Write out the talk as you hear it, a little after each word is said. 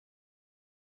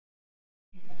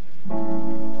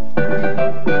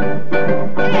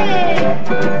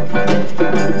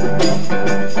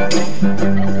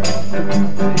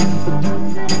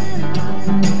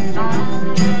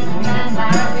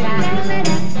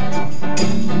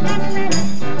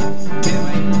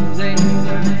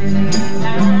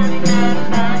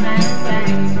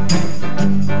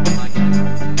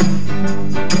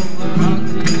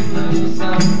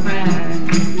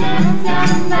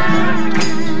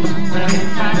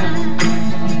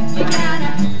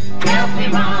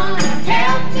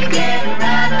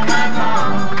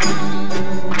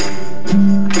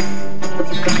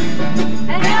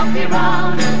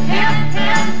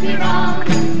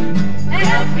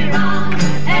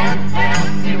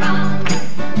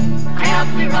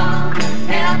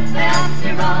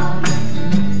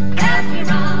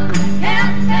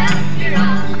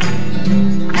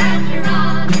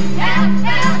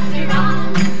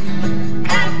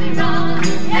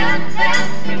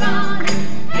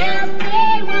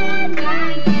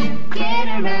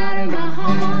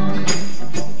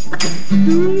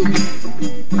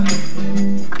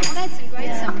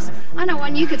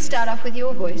Start off with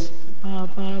your voice. You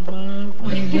want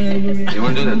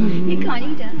to do that? You can't,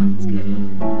 you don't. It's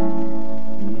good.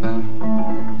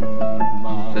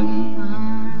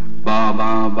 Ba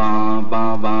ba ba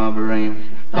ba ba rain.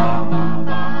 Ba ba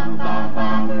ba ba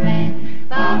ba rain.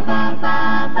 Ba ba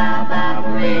ba ba ba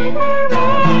rain. Ba ba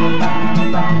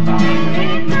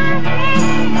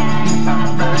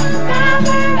ba ba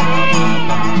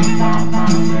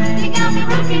rain. You got me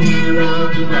rocking and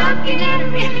rolling, rocking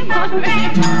and reeling,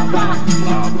 rain.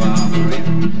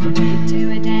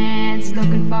 To a dance,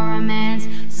 looking for romance.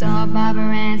 Saw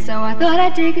Barbara Ann, so I thought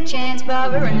I'd take a chance.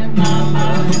 Barbara Ann, Barbara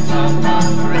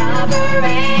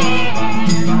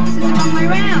Ann. This is the wrong way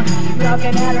round.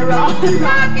 Rocking at a roll,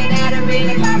 rocking at a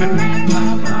beat. Barbara Ann,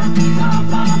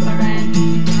 Barbara Ann.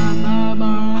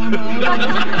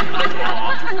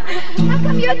 How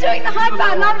come you're doing the high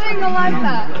part and I'm doing the low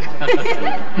part?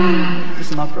 Do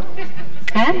some opera.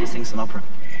 Huh? You sing some opera.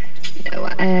 No,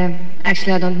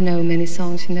 actually I don't know many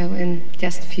songs, you know, and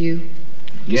just a few.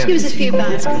 Yeah. Just give us a few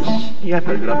bars. You have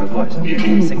got a good opera voice. You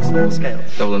can sing some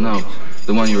scales. Double note.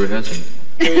 The one you're rehearsing.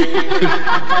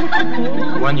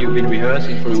 The one you've been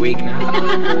rehearsing for a week now.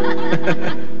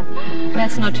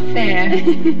 That's not fair.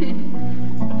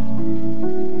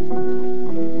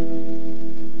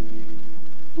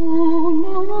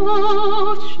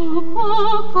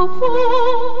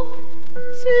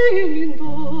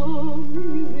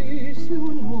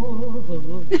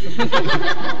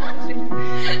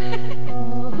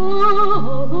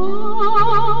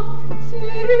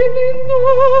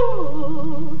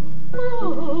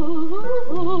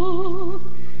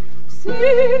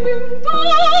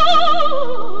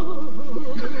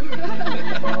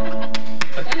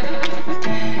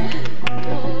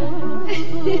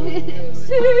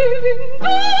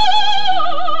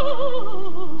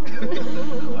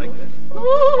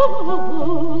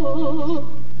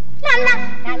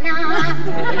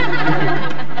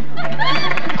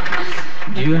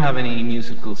 Do you have any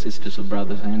musical sisters or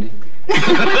brothers, Andy?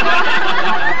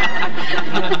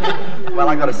 Well,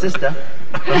 I got a sister.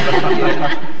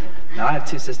 No, I have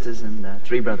two sisters and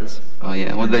 3 brothers. Oh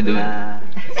yeah, what do they do?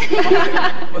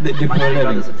 What they do for a living?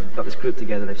 Brothers have got this group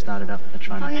together. They've started up. They're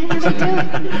trying to. Oh yeah, how's it doing?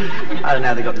 I don't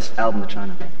know. They got this album. They're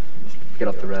trying to get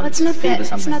off the road. Oh, it's not that.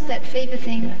 It's not that fever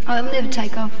thing. Yeah. Oh, it'll never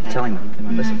take off. That. Telling them. They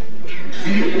might listen.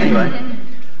 Anyway,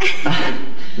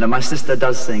 no, my sister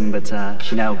does sing, but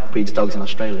she now breeds dogs in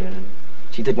Australia, and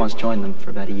she did once join them for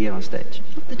about a year on stage.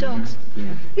 The dogs.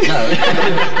 Yeah. No.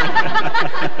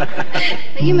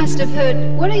 Now, you must have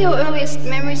heard. What are your earliest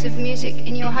memories of music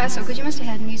in your household? Because you must have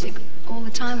had music all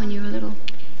the time when you were little.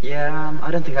 Yeah,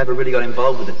 I don't think I ever really got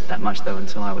involved with it that much, though,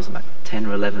 until I was about 10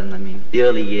 or 11. I mean, the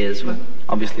early years were,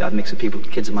 obviously, I'd mix with people,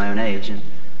 kids of my own age, and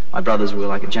my brothers were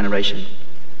like a generation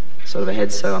sort of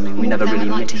ahead, so, I mean, we never really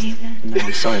mixed. To hear that. No,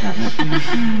 I'm sorry about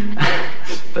that.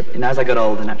 But, you know, as I got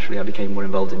older, naturally, I became more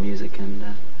involved in music, and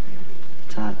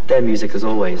their music has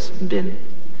always been,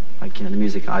 like, you know, the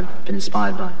music I've been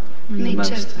inspired by Me the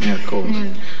most. too. Yeah, of course.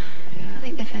 Yeah. I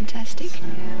think they're fantastic.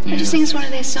 Would you sing us one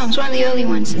of their songs, one of the early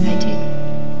ones that they did?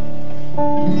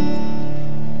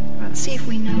 Right. See if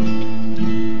we know it.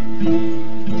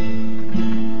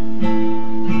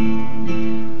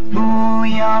 Oh,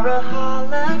 you're a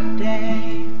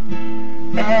holiday,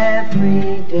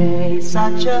 every day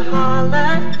such a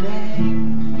holiday.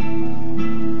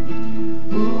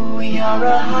 Ooh, you're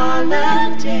a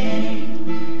holiday,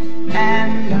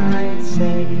 and I'd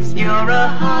say you're a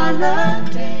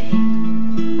holiday.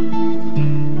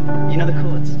 You know the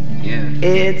chords? Yeah.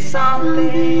 It's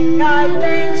something I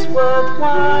think's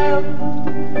worthwhile.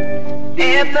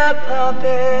 If the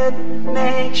puppet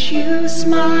makes you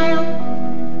smile.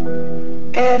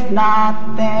 If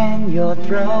not, then you're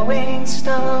throwing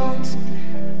stones,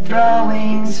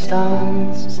 throwing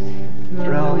stones,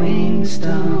 throwing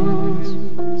stones.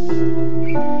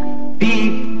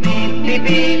 Beep, beep, beep,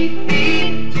 beep.